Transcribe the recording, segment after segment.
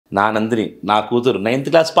నా నందిని నా కూతురు 9th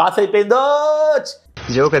క్లాస్ పాస్ అయిపోయిందో.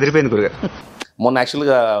 జోక్ అదిరిపోయింది గురుగారు. మొన్న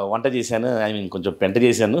యాక్చువల్గా వంట చేశాను, కొంచెం పెంట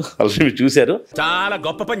చేశాను, ఆల్రెడీ మీరు చూశారు. చాలా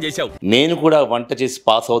గొప్ప పని చేశావు. నేను కూడా వంట చేసి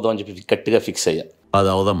పాస్ అవుదాం అని చెప్పి గట్టిగా ఫిక్స్ అయ్యా. అది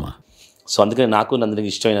అవుదమ్మా. సో అందుకని నాకు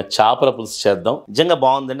నందినికి ఇష్టమైన చేపల పులుసు చేద్దాం, నిజంగా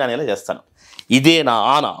బాగుందండి అనేలా చేస్తాను. ఇదే నా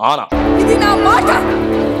ఆన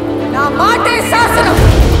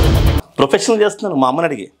ప్రొఫెషనల్ చేస్తున్నాను. మా అమ్మని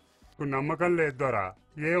అడిగి నమ్మకం లేదు దొరా,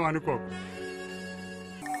 ఏం అనుకోకు.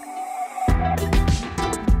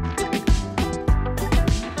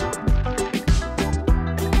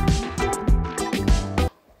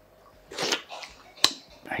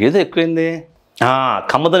 ఏదో ఎక్కువైంది,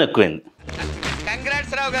 కమ్మదం ఎక్కువైంది.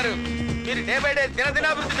 కంగ్రాట్స్ రావు గారు, మీరు డే బై డే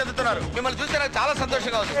దినదినాభివృద్ధి చెందుతున్నారు. మిమ్మల్ని చూస్తే నాకు చాలా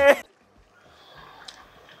సంతోషంగా ఉంది.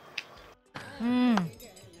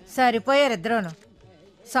 సరిపోయారు ఇద్దరును,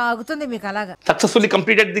 సాగుతుంది మీకు అలాగా. సక్సెస్ఫుల్లీ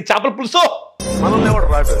కంప్లీటెడ్ ది చేపల పులుసు.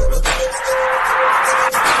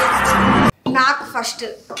 నాకు ఫస్ట్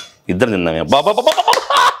ఇద్దరు తిన్నామే. బాబా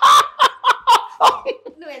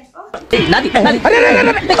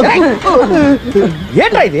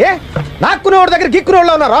ఏంటా ఇది? నాక్కునేవాడి దగ్గర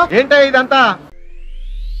గిక్కునేవాళ్ళు ఉన్నారా? ఏంటా ఇదంతా?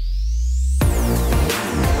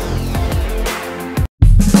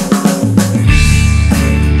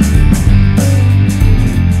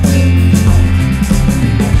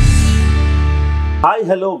 Hi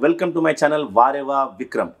hello, welcome to my channel వారేవా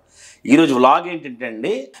Vikram. ఈరోజు వ్లాగ్ ఏంటంటే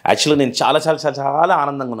అండి, యాక్చువల్గా నేను చాలా చాలా చాలా చాలా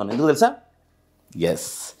ఆనందంగా ఉన్నాను. ఎందుకు తెలుసా? ఎస్,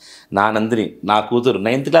 నా నందిని నా కూతురు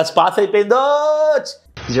 9th క్లాస్ పాస్ అయిపోయిందో.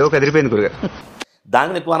 జోక్ అదిరిపోయింది గురుగారు.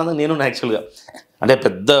 దానికి ఎక్కువ ఆనందం నేను యాక్చువల్గా. అంటే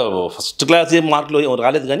పెద్ద ఫస్ట్ క్లాస్ మార్కులు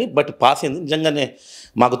రాలేదు కానీ బట్ పాస్ అయింది. నిజంగానే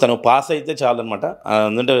మాకు తను పాస్ అయితే చాలన్నమాట.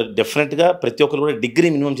 ఎందుకంటే డెఫినెట్గా ప్రతి ఒక్కరు కూడా డిగ్రీ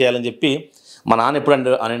మినిమం చేయాలని చెప్పి మా నాన్న ఎప్పుడు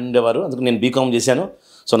అనేవారు. అందుకు నేను బీకామ్ చేశాను.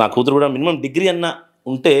 సో నా కూతురు కూడా మినిమం డిగ్రీ అన్న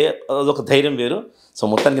ఉంటే అదొక ధైర్యం వేరు. సో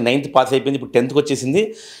మొత్తానికి 9th పాస్ అయిపోయింది, ఇప్పుడు 10th వచ్చేసింది.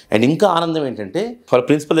 అండ్ ఇంకా ఆనందం ఏంటంటే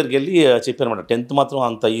ప్రిన్సిపల్ దగ్గరికి వెళ్ళి చెప్పారనమాట, 10th మాత్రం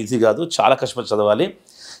అంత ఈజీ కాదు, చాలా కష్టపడి చదవాలి,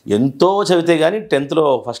 ఎంతో చదివితే కానీ 10thలో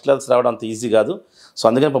ఫస్ట్ క్లాస్ రావడం అంత ఈజీ కాదు. సో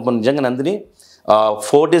అందుకని పాపం నిజంగా నందిని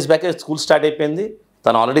 4 days బ్యాకే స్కూల్ స్టార్ట్ అయిపోయింది.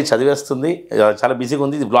 తను ఆల్రెడీ చదివేస్తుంది, చాలా బిజీగా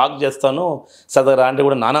ఉంది. ఇది బ్లాగ్ చేస్తాను చదవరా అంటే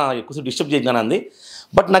కూడా నాన్న ఎక్కువ డిస్టర్బ్ చేయగానే అంది.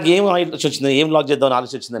 బట్ నాకు ఏం ఆలోచన వచ్చింది, ఏం బ్లాగ్ చేద్దామని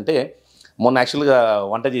ఆలోచన వచ్చిందంటే, మొన్న యాక్చువల్గా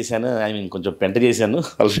వంట చేశాను, కొంచెం పెంట చేశాను,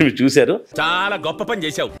 ఆల్రెడీ మీరు చూశారు. చాలా గొప్ప పని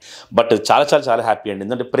చేశావు. బట్ చాలా చాలా చాలా హ్యాపీ అండి.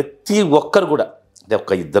 ఎందుకంటే ప్రతి ఒక్కరు కూడా, అంటే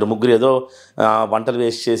ఒక ఇద్దరు ముగ్గురు ఏదో వంటలు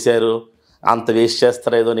వేస్ట్ చేశారు, అంత వేస్ట్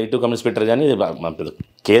చేస్తారో ఏదో నెగిటివ్ కమెంట్స్ పెట్టారు, కానీ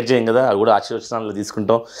కేర్ చేయం కదా, అవి కూడా ఆశీర్వచనాలు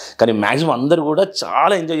తీసుకుంటాం. కానీ మ్యాక్సిమం అందరూ కూడా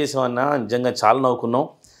చాలా ఎంజాయ్ చేసామన్నా, నిజంగా చాలా నవ్వుకున్నాం.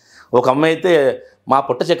 ఒక అమ్మాయి అయితే మా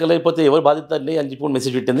పొట్ట చెక్కలేకపోతే ఎవరు బాధితారండి అని చెప్పి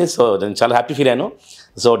మెసేజ్ పెట్టింది. సో నేను చాలా హ్యాపీ ఫీల్ అయ్యాను.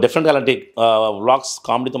 సో డెఫినెట్గా అలాంటి వ్లాగ్స్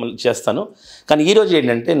కామెడీతో మళ్ళీ చేస్తాను. కానీ ఈరోజు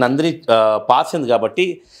ఏంటంటే నందిని పాస్ అయింది కాబట్టి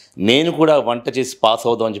నేను కూడా వంట చేసి పాస్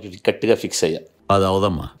అవుదాం అని చెప్పి గట్టిగా ఫిక్స్ అయ్యా. అది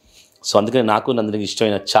అవుదమ్మా. సో అందుకని నాకు నందినికి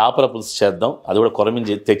ఇష్టమైన చేపల పులుసు చేద్దాం, అది కూడా కొరమీను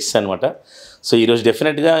తెచ్చాను అనమాట. సో ఈరోజు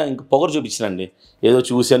డెఫినెట్గా ఇంక పొగరు చూపించానండి, ఏదో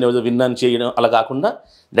చూశాను ఏదో విన్నాను చేయడం అలా కాకుండా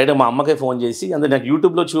డైరెక్ట్గా మా అమ్మకే ఫోన్ చేసి, అంటే నాకు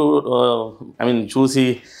యూట్యూబ్లో చూసి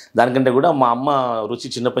దానికంటే కూడా మా అమ్మ రుచి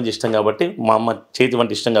చిన్నప్పటి నుంచి ఇష్టం కాబట్టి, మా అమ్మ చేతి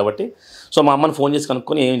వంట ఇష్టం కాబట్టి, సో మా అమ్మని ఫోన్ చేసి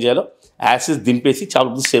కనుక్కొని ఏం చేయాలో యాసిస్ దింపేసి చేపల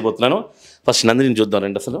పులుసు చేయబోతున్నాను. ఫస్ట్ నందిని చూద్దాం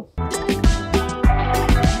రండి. అసలు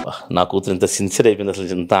నా కూతురు ఎంత సిన్సియర్ అయిపోయింది, అసలు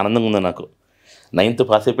ఎంత ఆనందంగా ఉందో నాకు. 9th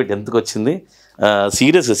పాస్ అయిపోయి 10thకి వచ్చింది.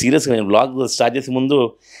 సీరియస్గా నేను బ్లాగ్ స్టార్ట్ చేసే ముందు,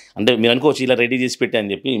 అంటే మీరు అనుకోవచ్చు ఇలా రెడీ చేసి పెట్టా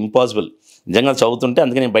అని చెప్పి, ఇంపాసిబుల్. నిజంగా చదువుతుంటే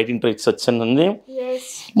అందుకే నేను బయట ఇంటర్వ్యూ ఇచ్చి వచ్చానండి.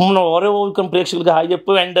 వారేవా విక్రమ్ ప్రేక్షకులకి హాయ్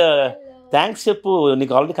చెప్పు అండ్ థ్యాంక్స్ చెప్పు.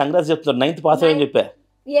 నీకు ఆల్రెడీ కంగ్రాట్స్ చెప్తున్నారు, 9th పాస్ అయ్యని చెప్పా.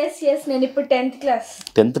 నేను ఇప్పుడు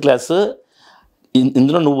 10th క్లాస్.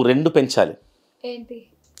 ఇందులో నువ్వు 2 పెంచాలి. ఏంటి?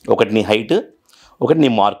 ఒకటి నీ హైట్, ఒకటి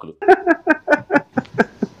నీ మార్కులు.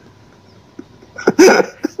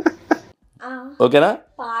 ఓకేనా?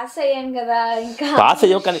 పాస్ అయ్యాను కదా, ఇంకా పాస్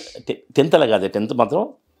అయ్యావు కానీ 10th అలా కాదు, 10th మాత్రం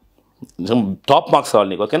టాప్ మార్క్స్ కావాలి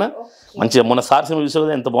నీకు. ఓకేనా? మంచిగా మొన్న సార్ సినిమా చూసావు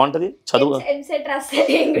కదా, ఎంత బాగుంటుంది. చదువు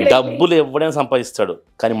డబ్బులు ఎవడైనా సంపాదిస్తాడు,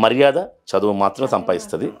 కానీ మర్యాద చదువు మాత్రం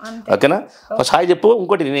సంపాదిస్తుంది. ఓకేనా? ఫస్ట్ హాయ్ చెప్పు.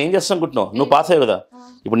 ఇంకోటి నేను ఏం చేస్తాను అనుకుంటున్నావు, నువ్వు పాస్ అయ్యావు కదా,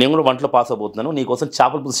 ఇప్పుడు నేను కూడా వంటలో పాస్ అయిపోతున్నాను, నీకోసం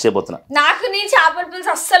చేపల పులుసు చేయబోతున్నా. నాకు నీ చేపల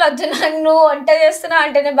పులుసు అస్సలు వద్దు, నాకు నువ్వు వంట చేస్తున్నా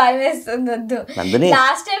అంటేనే భయం వేస్తుంది, వద్దు.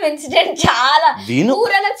 లాస్ట్ టైం ఇన్సిడెంట్ చాలా,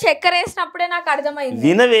 కూరలో చక్కెర వేసినప్పుడే నాకు అర్థమైంది.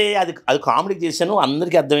 వినవే, అది కామెడీ చేశాను,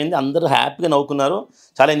 అందరికీ అర్థమైంది, అందరూ హ్యాపీగా నవ్వుకున్నారు,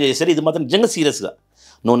 చాలా ఎంజాయ్ చేశారు. ఇది మాత్రం నిజంగా సీరియస్గా.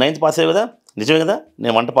 నువ్వు 9th పాస్ అయ్యావు కదా, నిజమే కదా,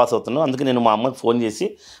 నేను వంట పాస్ అవుతున్నాను. అందుకే నేను మా అమ్మకి ఫోన్ చేసి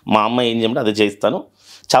మా అమ్మ ఏం చేయమంటే అదే చేయిస్తాను.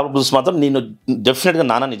 చేపల పులుసు మాత్రం నేను డెఫినెట్గా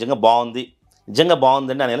నాన్న నిజంగా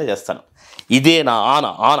బాగుందండి అనేలా చేస్తాను. ఇదే నా ఆన.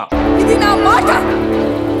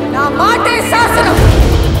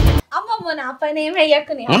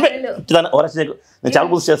 నేను చేపల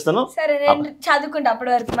పులుసు చేస్తాను. సరే, నేను చదువుకుంటా,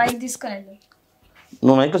 అప్పటి వరకు బయట తీసుకుని.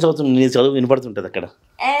 నువ్వు మైక్లో చదువుతు నీ చదువు వినపడుతుంటుంది అక్కడ.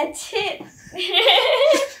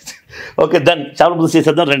 Okay done. చేపల పులుసు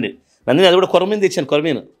చేసేద్దాం రండి. నందిని అది కూడా కొరమీను తెచ్చాను.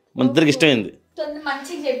 కొరమీను మన ఇద్దరికి ఇష్టమైంది.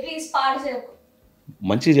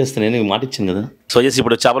 మంచిగా చేస్తాను నేను మాట ఇచ్చాను కదా. సో చేసి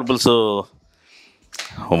ఇప్పుడు చేపల పులుసు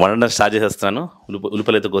వండడం స్టార్ట్ చేసేస్తున్నాను.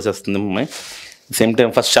 ఉల్లిపాయలు అయితే కోసేస్తుంది అమ్మాయి. సేమ్ టైం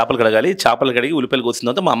ఫస్ట్ చేపలు కడగాలి. చేపలు కడిగి ఉల్లిపాయలు కోసిన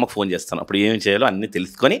తర్వాత మా అమ్మకు ఫోన్ చేస్తాను. అప్పుడు ఏమి చేయాలో అన్నీ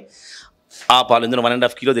తెలుసుకొని ఆ పాలు ఇందులో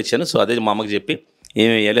 1.5 కిలో తెచ్చాను. సో అదే మా అమ్మకి చెప్పి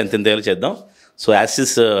ఏమి వేయాలి ఎంత వేయాలో చేద్దాం. సో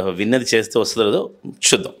యాసిస్ విన్నది చేస్తే వస్తుందో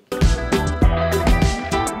చూద్దాం.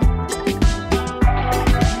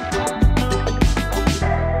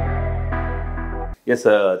 ఎస్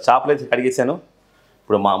చేపలు అయితే కడిగేసాను.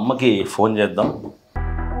 ఇప్పుడు మా అమ్మకి ఫోన్ చేద్దాం.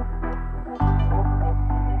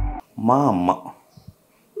 మా అమ్మ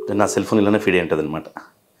నా సెల్ ఫోన్ ఇలానే ఫీడ్ ఉంటుంది అనమాట.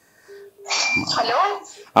 హలో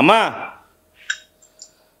అమ్మా.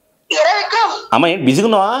 అమ్మ ఏంటి బిజీగా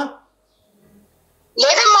ఉన్నావా?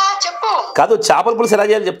 లేదమ్మా చెప్పు. కాదు చేపల పులుసు ఎలా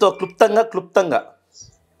చేయాలి చెప్తావు క్లుప్తంగా. క్లుప్తంగా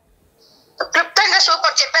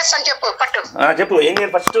సూపర్ చెప్పేస్తాను చెప్పు పట్టు. చెప్పు ఏం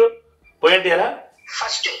చేయాలి ఫస్ట్ పోయింటి ఎలా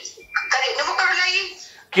ఫస్ట్ కదా ఎన్ని ముక్కలు ఉన్నాయి?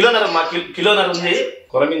 కిలోన్నర కిలోన్నర ఉంది.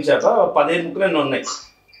 కొరమించాక 15 ముక్కలు ఎన్నో ఉన్నాయి.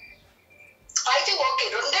 అయితే ఓకే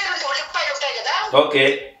 2 ఉల్లిపాయలు ఉంటాయి కదా. ఓకే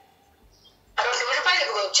 2 ఉల్లిపాయలు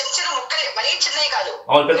చిన్న చిన్న ముక్కలు మరీ చిన్నవి కాదు.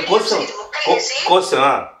 అవును పెద్ద కోసు కోసు.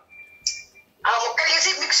 ఆ ముక్కలు వేసి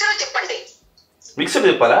మిక్సీలో తిప్పండి. మిక్సర్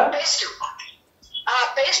చెప్పాలా?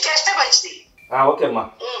 పేస్ట్ చేస్తే మంచిది. ఓకే అమ్మా.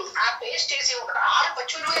 ఆ పేస్ట్ వేసి ఒక 6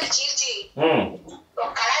 పచ్చిమిరపకాయలు చీల్చి ఒక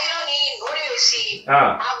కడాయిలోని నూనె వేసి ఆ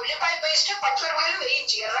ఉల్లిపాయ పేస్ట్ పచ్చిమిరపకాయలు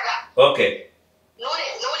వేయించి ఎర్రగా. ఓకే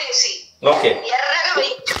నూనె వేసి ఓకే ఎర్రగా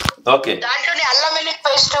వేయించు. ఓకే దాంట్లోనే అల్లం వెల్లుల్లి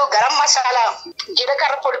పేస్ట్, గరం మసాలా,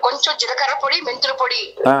 జీలకర్ర పొడి, కొంచెం జీలకర్ర పొడి, మెంతుల పొడి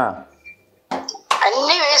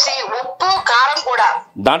అన్ని వేసి ఉప్పు కారం కూడా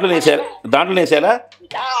దాంట్లో వేసేయాలా?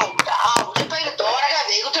 ఉల్లిపాయలు దోరగా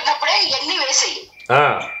వేగుతున్నప్పుడే ఇవన్నీ వేసి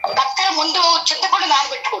పక్కన ముందు చింతపండు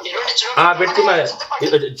నానబెట్టుకోండి. 2 పెట్టుకున్నా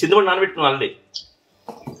చింతపండు నానబెట్టుకున్నా ఆల్రెడీ.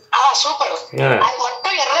 సూపర్. అది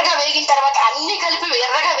మొత్తం ఎర్రగా వేగిన తర్వాత అన్ని కలిపి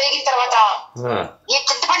ఎర్రగా వేగిన తర్వాత ఈ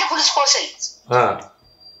చింతపండు పులుసు పోసాయి.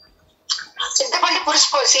 చింతపండు పులుసు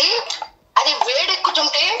పోసి అది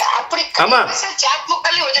వేడెక్కుతుంటే అప్పుడు చేప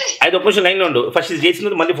ముక్కల్ని వదిలి 5 నిమిషం లైన్లో ఉండు. ఫస్ట్ ఇది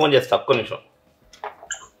చేసినది మళ్ళీ ఫోన్ చేస్తా. ఒక్క నిమిషం.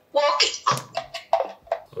 ఓకే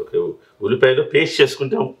ఓకే ఉల్లిపాయలు పేస్ట్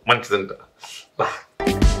చేసుకుంటే మంచిదంట.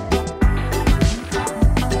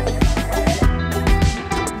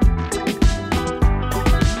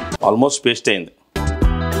 ఆల్మోస్ట్ పేస్ట్ అయింది.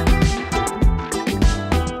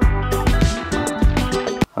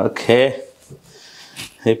 ఓకే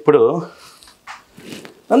ఇప్పుడు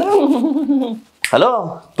హలో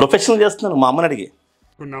ప్రొఫెషనల్ చేస్తున్నాను మా అమ్మని అడిగి.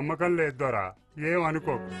 నమ్మకం లేదు దొరా ఏం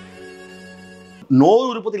అనుకోకు. నోరు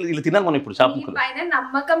ఊరిపోతే ఇలా తినాలి మనం ఇప్పుడు చేప ముక్కలు. పైన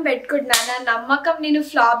నమ్మకం పెట్టుకుంటున్నా. నమ్మకం నేను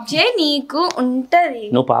ఫ్లాప్ చేయి నీకు ఉంటది.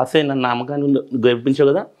 నువ్వు పాస్ అయ్యి నన్ను నమ్మకాన్ని గెలిపించావు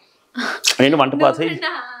కదా. నేను వంట పాస్ అయ్యి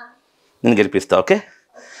నేను గెలిపిస్తా. ఓకే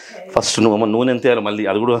ఫస్ట్ నువ్వు అమ్మ నూనె ఎంత వేయాలి మళ్ళీ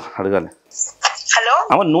అది కూడా అడగాలి. హలో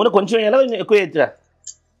అమ్మ నూనె కొంచెం వేయాలా ఎక్కువ వేయచ్చా?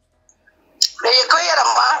 ఎక్కువ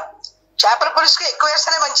వేయాలమ్మా. చేపల పులుసుకి ఎక్కువ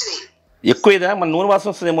వేస్తేనే మంచిది. ఎక్కువ వేయదా మన నూనె వాసన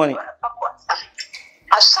వస్తుందేమో అని.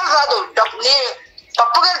 అస్సలు రాదు.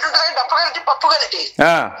 పప్పు గరిటె ఉంటుంది, పప్పు గరిటె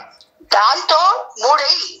దాంతో 3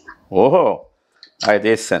 వేయి. ఓహో అయితే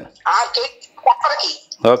వేస్తాను. పప్పలకి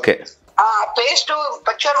ఓకే ఆ పేస్ట్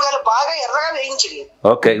పచ్చిమిరపకాయలు బాగా ఎర్రగా వేయించి.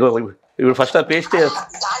 ఓకే ఇప్పుడు ఫస్ట్ ఆ పేస్ట్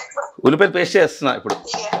ఉల్లిపాయలు పేస్ట్ చేస్తున్నా ఇప్పుడు.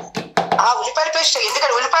 ఆ ఉల్లిపాయల పేస్ట్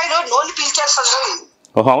ఎందుకంటే ఉల్లిపాయలు నూనె పీల్చేస్తుంది.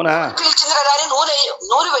 ఓహో అవునా? పీల్చింది కదా అని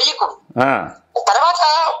నూనె వేయకు. తర్వాత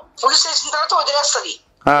పులుసు వేసిన తర్వాత వదిలేస్తుంది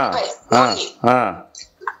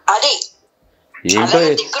అది.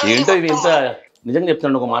 ఏంటో ఇవి ఇంత నిజంగా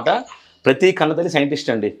చెప్తున్నాను ఒక మాట. ప్రతి కన్నతల్లి సైంటిస్ట్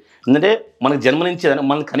అండి. ఎందుకంటే మనకు జన్మనించేదని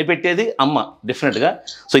మనల్ని కనిపెట్టేది అమ్మ డెఫినెట్గా.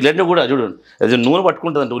 సో ఇలాంటివి కూడా చూడు అది నూనె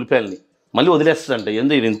పట్టుకుంటుందంట ఉల్లిపాయలని మళ్ళీ వదిలేస్తుందంట.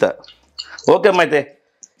 ఎందుకు ఇది ఇంత. ఓకే అమ్మ అయితే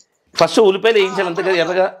ఫస్ట్ ఉల్లిపాయలు వేయించాలి అంతే కదా.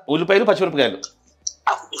 ఎర్రగా ఉల్లిపాయలు పచ్చిమిరపకాయలు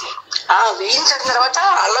వేయించిన తర్వాత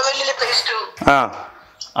అల్లం వెల్లుల్లి పేస్ట్,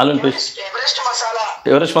 అల్లం పేస్ట్, ఎవరెస్ట్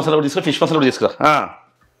మసాలా కూడా తీసుకో, ఫిష్ మసాలా కూడా తీసుకో.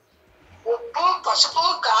 ఉప్పు, పసుపు,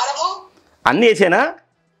 కారము అన్నీ వేసేనా?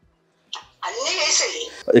 అన్నీ వేసేది.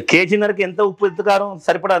 కేజీన్నరకి ఎంత ఉప్పు ఎంత కారం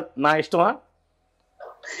సరిపడా నా ఇష్టమా?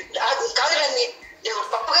 కాదండి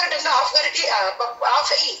పప్పు గరిటె హాఫ్ గరిటె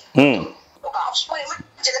హాఫ్ అయ్యి ఒక హాఫ్ స్పూన్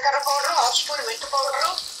జీలకర్ర పౌడర్, హాఫ్ స్పూన్ మెంతు పౌడర్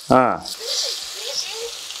వేసి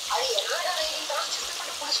అది ఎర్రగా వేగిన తర్వాత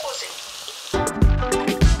చింతపండు పులుసు పోసేది.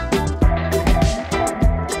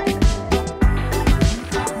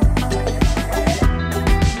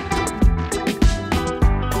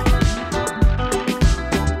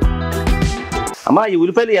 అమ్మా ఈ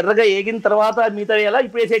ఉల్లిపాయలు ఎర్రగా వేగిన తర్వాత మిగతా వేయాలా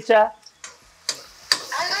ఇప్పుడు వేసేచ్చా?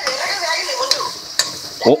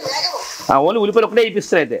 ఓన్లీ ఉల్లిపాయలు ఒకటే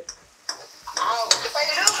వేయిస్తారు అయితే.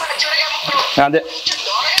 అదే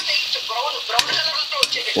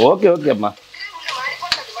ఓకే ఓకే అమ్మా,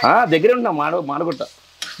 దగ్గరే ఉంటాం మాడగుట్ట.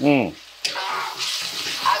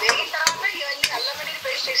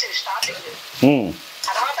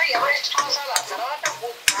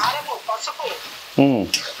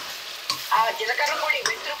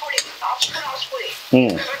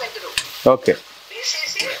 Okay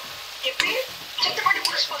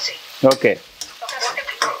okay.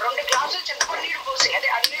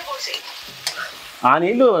 ఆ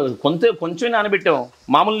నీళ్ళు కొంచెం నానబెట్టాం,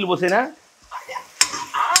 మామూలు నీళ్ళు పోసేనా?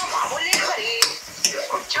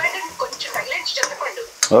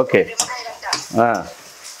 ఓకే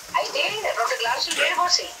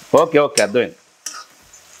ఓకే ఓకే అర్థమైంది.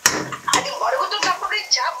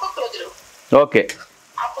 Okay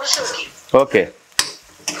okay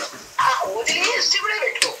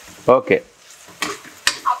okay.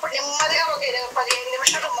 అప్పుడు నెమ్మదిగా ఒక 15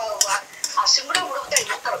 నిమిషాలు ఆ సిమ్లో ఉడుకుతాయి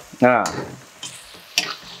ముక్కలు.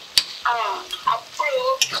 అప్పుడు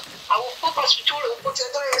ఆ ఉప్పు పసుపు చూడు, ఉప్పు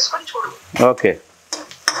చేతిలో వేసుకొని చూడు. ఓకే.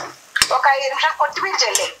 ఒక 5 నిమిషాలు కొత్తిమీర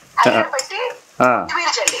చల్లి పెట్టి కొత్తిమీర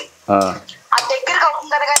చల్లి ఆ దగ్గరగా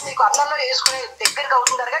అవుతుందనగా నీకు అన్నంలో వేసుకునే దగ్గరగా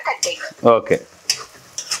అవుతుందనగా కట్టే. ఓకే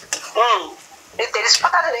నీకు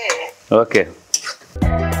తెలిసిపోతుంది. ఓకే.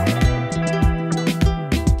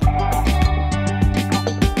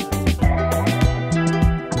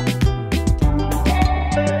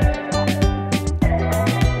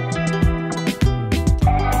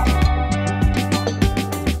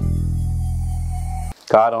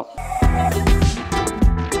 కారం,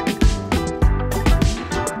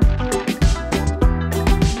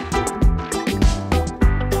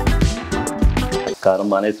 కారం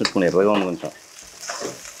బాగానే చుట్టుకుని ఎర్రగా ఉంది కొంచెం.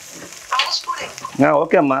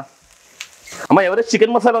 ఓకే అమ్మా. అమ్మా ఎవరెస్ట్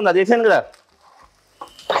చికెన్ మసాలా ఉంది, అది వేసాను కదా.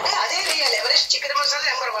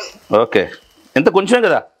 ఓకే, ఎంత కొంచెమే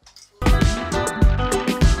కదా.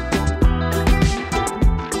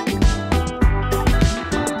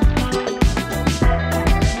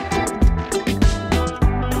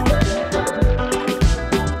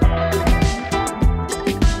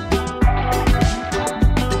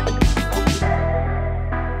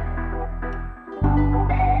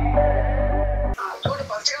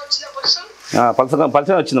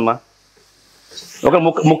 పలసగా వచ్చిందమ్మా. ఒక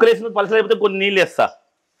ముక్కలు వేసిన పలసలు అయిపోతే కొన్ని నీళ్ళు వేస్తా.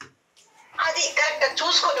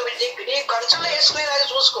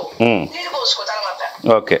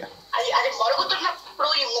 ఓకే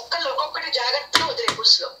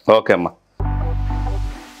ఓకే అమ్మా.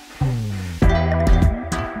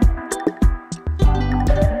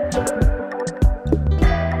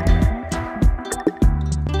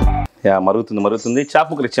 మరుగుతుంది. చేప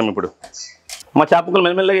ముక్కలు ఇచ్చాము ఇప్పుడు. మా చేప ముక్కలు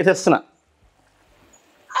మెల్లమెల్లగా వేసేస్తున్నా.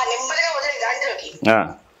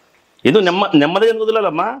 ఎందుకు నెమ్మదిగా ఎందుకు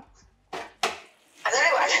వదలాలమ్మా?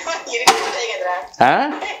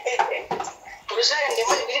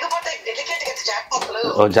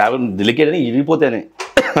 చేప డెలికేట్ అని ఇరిగిపోతాయని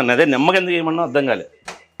అదే నెమ్మగా ఎందుకు ఏమన్నా అర్థం కాలే.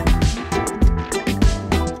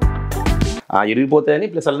 ఇరిగిపోతాయని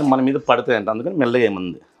ప్లస్ అలా మన మీద పడతాయంట, అందుకని మెల్లగా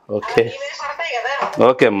ఏమంది. ఓకే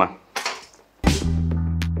ఓకే అమ్మా.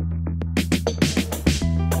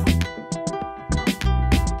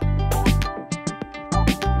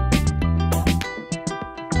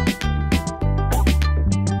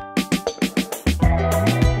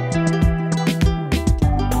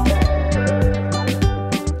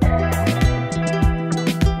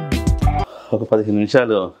 ఒక 15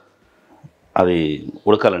 నిమిషాలు అది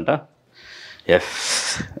ఉడకాలంట. ఎస్,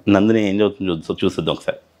 నందిని ఏం చదువుతుందో చూసిద్దాం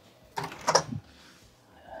ఒకసారి.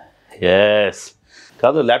 ఎస్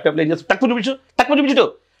కాదు, ల్యాప్టాప్లో ఏం చేస్తాం, తక్కువ చూపించు.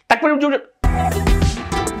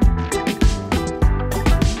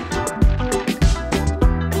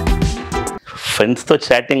 ఫ్రెండ్స్తో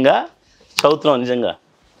చాటింగ్గా చదువుతున్నాం నిజంగా.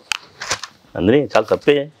 నందిని చాలా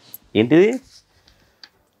తప్పే. ఏంటిది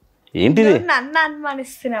నన్ను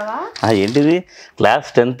అనుమానిస్తున్నావా? ఏంటిది? Class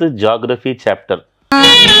 10th geography chapter.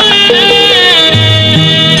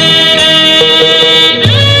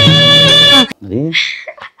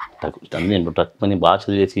 నేను తక్కువని బాగా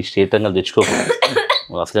చదివేసి స్టేట్ రంగాలు తెచ్చుకోకూడదు.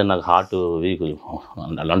 అసలే నాకు హార్ట్ వీక్,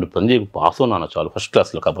 అలాంటి పని చేయకు. పాస్ ఉన్నాను చాలు ఫస్ట్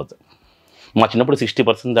క్లాస్లో. కాకపోతే మా చిన్నప్పుడు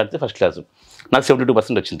 60% దాటితే ఫస్ట్ క్లాసు, నాకు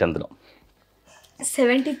 72% వచ్చింది 10th లో.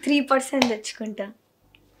 73% తెచ్చుకుంటా,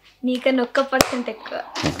 నీకన్నా 1% ఎక్కువ.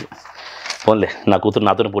 పోన్లే, నా కూతురు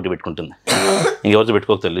నాతోనే పోటీ పెట్టుకుంటుంది, ఇంకెవరితో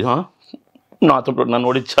పెట్టుకోక తెలియదు. నాతో నన్ను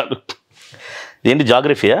ఓడించాడు. ఏంటి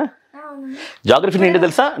జాగ్రఫీయా? జాగ్రఫీ ఏంటో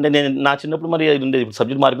తెలుసా? అంటే నేను నా చిన్నప్పుడు మరి ఉండేది,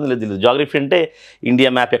 సబ్జెక్ట్ మార్పింది లేదు తెలియదు. జాగ్రఫీ అంటే ఇండియా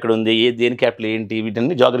మ్యాప్ ఎక్కడ ఉంది, దేని క్యాపిటల్ ఏంటి,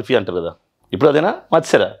 వీటన్ని జాగ్రఫీ అంటారు కదా. ఇప్పుడు అదేనా?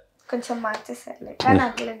 మర్చిసారా? కొంచెం మార్చేసారులే కానీ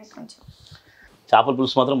అట్లనే కొంచెం. చేపల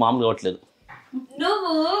పులుసు మాత్రం మామూలు కావట్లేదు.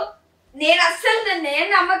 నువ్వు నేను అస్సలు నేను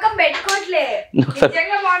నమ్మకం పెట్టుకోవట్లే.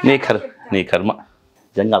 నీ కర్మ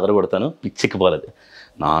నిజంగా అదరగొడతాను. పిచ్చెక్కిపోలేదు.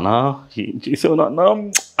 నానా ఏం చేసావు నాన్న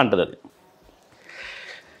అంటది అది.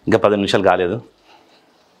 ఇంకా 10 నిమిషాలు కాలేదు.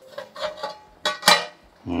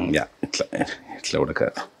 యా ఇట్లా ఇట్లా ఉడక.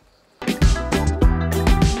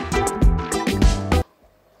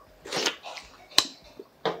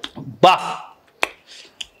 బా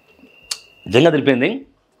నిజంగా తెలిపోయింది.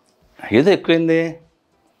 ఏదో ఎక్కువైంది,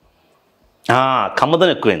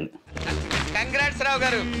 కమ్మదనం ఎక్కువైంది. కంగ్రాట్స్ రావు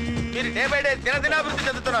గారు, మీరు డే బై డే దినదినాభివృద్ధి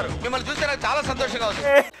చెందుతున్నారు. మిమ్మల్ని చూస్తే నాకు చాలా సంతోషంగా ఉంది.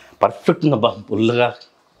 పర్ఫెక్ట్ ఉందబ్బా పుల్లగా.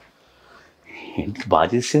 ఏంటి బాగా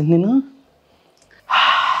చేసేది నేను.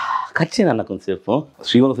 కట్ చేయను అన్న కొంతసేపు.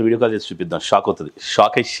 శ్రీవంశ వీడియో కాల్ చేసి చూపిద్దాం. షాక్ అవుతుంది.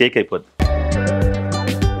 షాక్ అయి షేక్ అయిపోద్ది.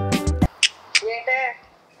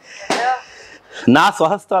 నా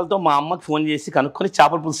స్వహస్తాలతో మా అమ్మకి ఫోన్ చేసి కనుక్కొని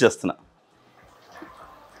చేపల పులుసు చేస్తున్నా.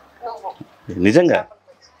 నిజంగా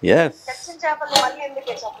ఎస్.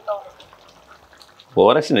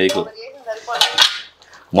 ఓవరాక్షన్ వేయకు.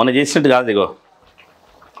 మొన్న చేసినట్టు కాదు. ఇగో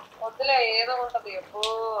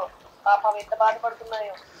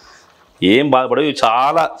ఏం బాధపడవు. ఇవి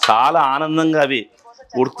చాలా చాలా ఆనందంగా అవి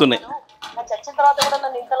ఉడుకుతున్నాయి.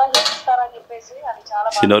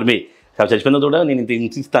 నోర్మి చచ్చిపోయిన కూడా నేను ఇంత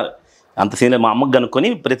హింసిస్తాను అంత సీన్. మా అమ్మకి కనుక్కొని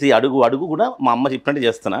ప్రతి అడుగు అడుగు కూడా మా అమ్మ చెప్పినట్టు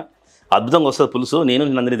చేస్తున్నా. అద్భుతంగా వస్తుంది పులుసు. నేను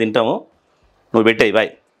నందిని తింటాము. నువ్వు పెట్టాయి బాయ్.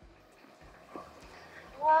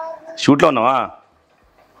 షూట్లో ఉన్నావా?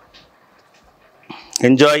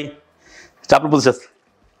 ఎంజాయ్. చేపల పులుసు చేస్తా.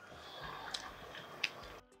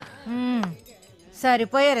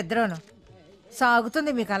 సరిపోయారు ఇద్దరును.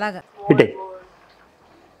 సాగుతుంది మీకు అలాగా.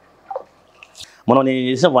 మనం నేను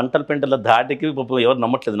చేసిన వంటల పెంటల దాటికి ఎవరు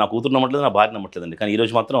నమ్మట్లేదు. నా కూతురు నమ్మట్లేదు, నా భార్య నమ్మట్లేదండి. కానీ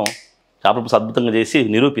ఈరోజు మాత్రం చేపల పులుసు అద్భుతంగా చేసి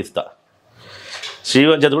నిరూపిస్తా.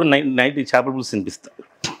 శ్రీవంశ కూడా నైట్ చేపల పులుసు తినిపిస్తా.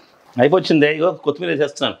 అయిపోయింది. ఇగో కొత్తిమీర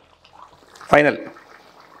వేసేస్తున్నాను. ఫైనల్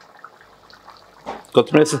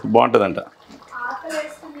కొత్తిమీర వేస్తే బాగుంటుందంట.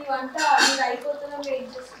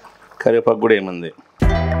 కరివేపాకు కూడా ఏముంది.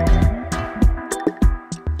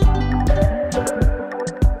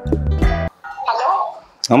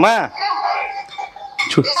 అమ్మా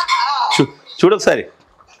చూడొకసారి.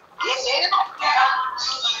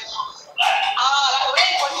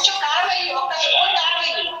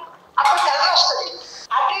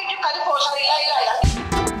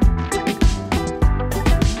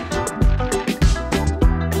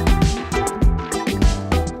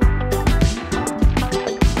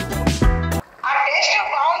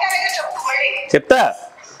 చెప్తా.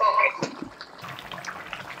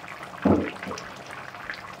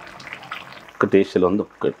 ఒక టేస్ట్లో ఉంది.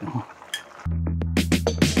 ఒక్కటి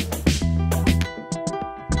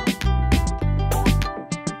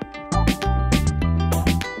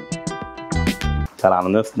చాలా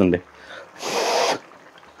ఆనందం వస్తుందండి.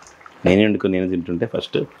 నేనే వండుకొని నేను తింటుంటే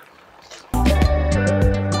ఫస్ట్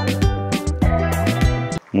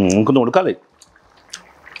ఇంకొంచెం ఉడకాలి.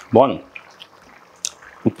 బాగుంది.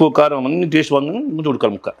 ఉప్పు కారం అన్ని టేస్ట్ బాగుంది. కొంచెం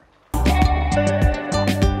ఉడకాలి ముక్క.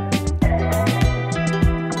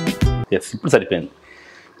 ఎస్ ఇప్పుడు సరిపోయింది.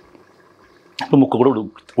 ఇప్పుడు ముక్క కూడా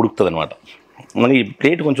ఉడుకుతుంది అనమాట. మనకి ఈ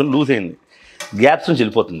ప్లేట్ కొంచెం లూజ్ అయింది. గ్యాప్స్ నుంచి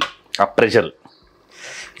వెళ్ళిపోతుంది ఆ ప్రెషర్.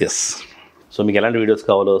 ఎస్. సో మీకు ఎలాంటి వీడియోస్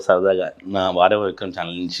కావాలో సరదాగా నా వారేవా విక్రమ్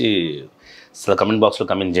ఛానల్ నుంచి అసలు కమెంట్ బాక్స్లో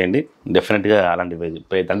కమెంట్ చేయండి. డెఫినెట్గా అలాంటివి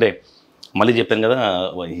అంటే మళ్ళీ చెప్పాను కదా,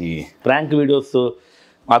 ఈ ప్రాంక్ వీడియోస్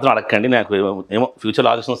మాత్రం అడగండి. నాకు ఏమో ఫ్యూచర్లో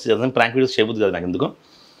ఆలోచన వస్తే చేస్తాను. ప్రాంక్ వీడియోస్ చేయబుద్ది కదా నాకు ఎందుకు.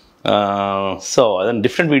 సో అదే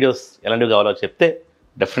డిఫరెంట్ వీడియోస్ ఎలాంటివి కావాలో చెప్తే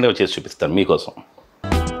డెఫినెట్గా చేసి చూపిస్తాను మీకోసం.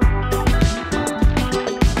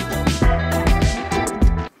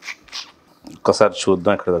 ఒక్కసారి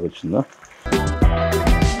చూద్దాం ఎక్కడ దాకా వచ్చిందో.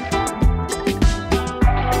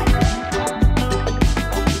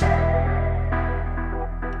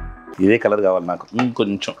 ఇదే కలర్ కావాలి నాకు.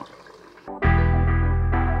 ఇంకొంచెం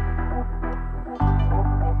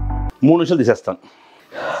 3 నిమిషాలు తీసేస్తాను.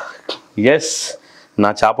 ఎస్ నా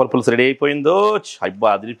చేపల పులుసు రెడీ అయిపోయిందో. అబ్బా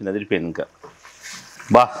అదిరిపోయింది. ఇంకా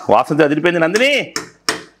బా వాసన అదిరిపోయింది. నందిని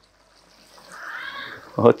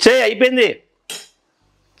వచ్చే అయిపోయింది.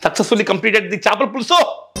 సక్సెస్ఫుల్లీ కంప్లీటెడ్ ది చేపల పులుసు.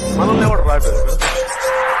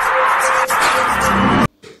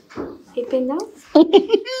 అయిపోయిందా?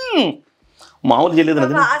 మామూలు చేయలేదు.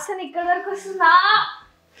 వాసన ఇక్కడ వరకు వస్తుందా?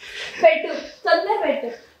 పెట్టు, తొందర పెట్టు.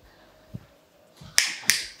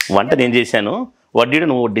 వంట నేను చేశాను, వడ్డీడు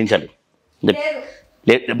నువ్వు వడ్డించాలి.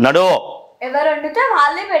 నడో ఎవరు వండితే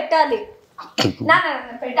వాళ్ళే పెట్టాలి.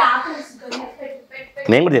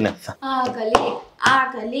 నేను కూడా తినేస్తా. ఆకలి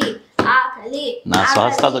ఆకలి ఆకలి. నా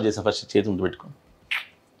స్వహస్తాలతో చేసా. ఫస్ట్ చేతి ముందు పెట్టుకో.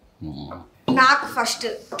 నాకు ఫస్ట్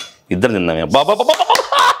ఇద్దరు తిందామే బాబా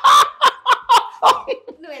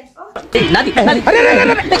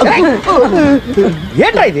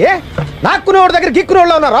ఏంటా ఇది నాకునేవాడి దగ్గర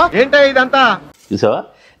గిక్కునేవాళ్ళు ఉన్నారా? ఏంటా ఇదంతా? చూసావా,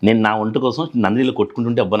 నేను నా ఒంటి కోసం నందిలో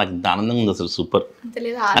కొట్టుకుంటుంటే అబ్బా నాకు ఇంత ఆనందంగా ఉంది అసలు. సూపర్.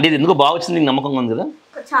 తెలియదు అంటే ఇది ఎందుకో బాగా వచ్చింది, నీకు నమ్మకంగా ఉంది కదా?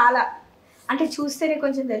 చాలా అంటే చూస్తేనే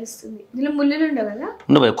కొంచెం తెలుస్తుంది. దీనిలో ముళ్ళులు ఉండవు కదా?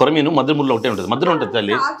 ఉండవు. కొరమీను మధ్య ముళ్ళు ఒకటే ఉంటుంది, మధ్యలో ఉంటుంది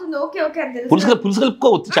తల్లి. ఓకే ఓకే అది తెలుసు. పులుసు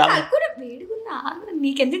కలుపుకోవచ్చు చాలా. వేడుకున్నా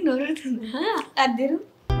నీకెందుకు నోరుతుందా అద్దరు?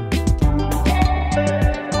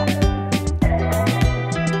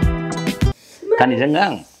 కానీ నిజంగా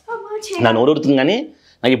నా నోరు ఊరుతుంది. కానీ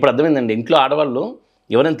నాకు ఇప్పుడు అర్థమైందండి, ఇంట్లో ఆడవాళ్ళు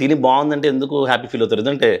ఎవరైనా తిని బాగుందంటే ఎందుకు హ్యాపీ ఫీల్ అవుతారు.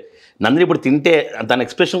 ఎందుకంటే నందిని ఇప్పుడు తింటే తన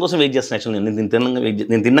ఎక్స్ప్రెషన్ కోసం వెయిట్ చేస్తాను. యాక్చువల్లీ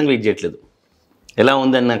నేను తిన్నాక వెయిట్ చేయట్లేదు. ఎలా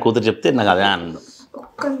ఉంది అని నా కూతురు చెప్తే నాకు అదే ఆనందం.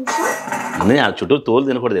 నందిని ఆ చుట్టూ తోలు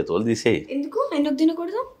తినకూడదు, తోలు తీసేయి. ఎందుకు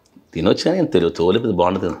తినకూడదు? తినొచ్చు కానీ తెలియదు, తోలు ఇప్పుడు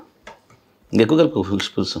బాగుంటుంది. ఇంకెక్కువ కలుపు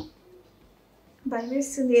పులుసు. భయం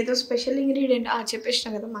వేస్తుంది. ఏదో స్పెషల్ ఇంగ్రీడియంట్ చెప్పేసిన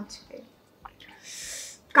కదా, మర్చిపోయి.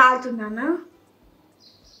 కాలుతున్నానా?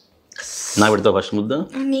 నా పెడతావు ఫస్ట్ ముద్ద?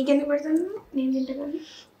 నీకెందుకు పెడతాను, నేను తింటా కదా.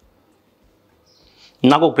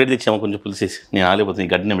 నాకు ఒక ప్లేట్ తెచ్చాము కొంచెం పులిసేసి, నేను ఆలేకపోతే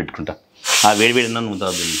గడ్డినే పెట్టుకుంటా. ఆ వేడి వేడి అన్నా ముద్ద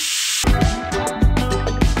అవుతుంది.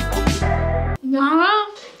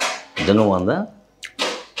 నిజంగా బాగుందా?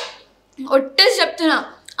 ఒట్టేసి చెప్తున్నా,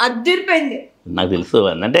 అద్దిరిపోయింది. నాకు తెలుసు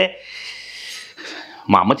అంటే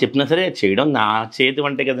మా అమ్మ చెప్పినా సరే చేయడం నా చేతి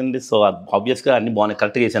వంటే కదండి. సో ఆబ్వియస్గా అన్నీ బాగున్నాయి,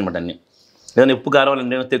 కరెక్ట్గా చేశాను అనమాట. అన్నీ ఏదైనా ఉప్పు కారం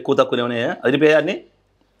అంటే ఎక్కువ తక్కువ ఏమైనా అదిరిపోయా అన్నీ.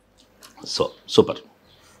 So super,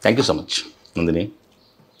 thank you so much Nandini.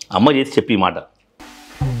 అమ్మ చేసి చెప్పి ఈ మాట.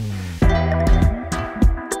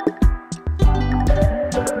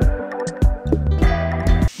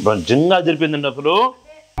 నిజంగా అదిరిపోయిందండి అసలు.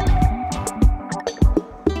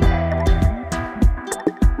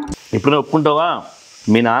 ఇప్పుడు ఒప్పుకుంటావా,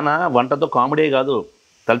 మీ నాన్న వంటతో కామెడీ కాదు,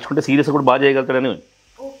 తలుచుకుంటే సీరియస్ కూడా బాగా చేయగలుగుతాడని.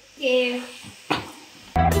 ఓకే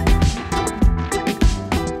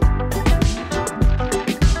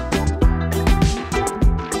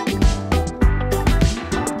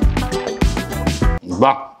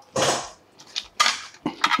బా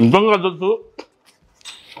నిజంగా తెలుసు,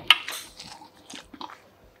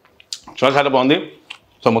 చాలా చాలా బాగుంది.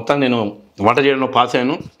 సో మొత్తం నేను వంట చేయడంలో పాస్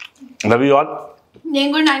అయ్యాను. Love you all. నేను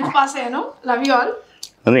కూడా 9th పాస్ అయ్యాను. Love you all.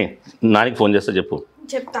 అని నానికి ఫోన్ చేస్తా, చెప్పు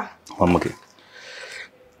చెప్తా అమ్మకి.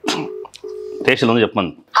 టేస్ట్ ఉంది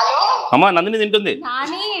చెప్పమని. అమ్మ నందిని తింటుంది.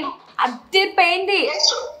 నాని అద్దిరిపోయింది.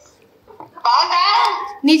 బాగుందా?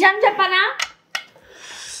 నిజం చెప్పనా,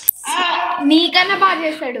 నీకన్నా బాగా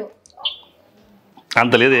చేస్తాడు.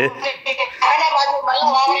 అంత లేదే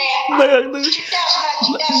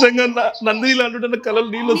నిజంగా. నందిని అంటుంటే కలలు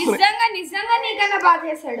నీళ్ళు వస్తున్నాయి. నిజంగా నీకన్నా బాగా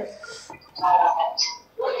చేస్తాడు.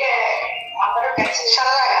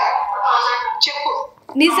 చెప్పు.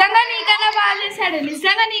 నిజంగా నీకన్నా బాగా చేశాడు.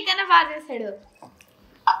 నిజంగా నీకన్నా బాగా చేశాడు.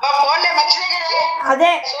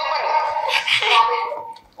 అదే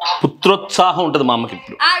పుత్రోత్సాహం ఉంటుంది మా అమ్మకి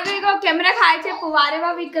ఇప్పుడు. ఇగో కెమెరా హాయ్ చెప్పు.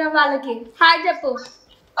 వారేవా విక్రమ్ వాళ్ళకి హాయ్ చెప్పు.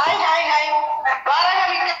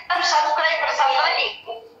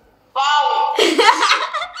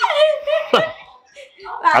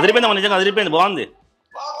 అదిరిపోయిందమ్మా, నిజంగా అదిరిపోయింది, బాగుంది.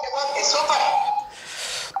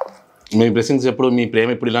 మీ బ్లెస్సింగ్స్ ఎప్పుడు, మీ ప్రేమ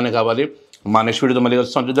ఇప్పుడు ఇలానే కావాలి. మా నెక్స్ట్ వీడియోతో మళ్ళీ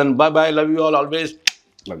వస్తాం. Bye bye, love you all, always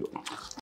love you.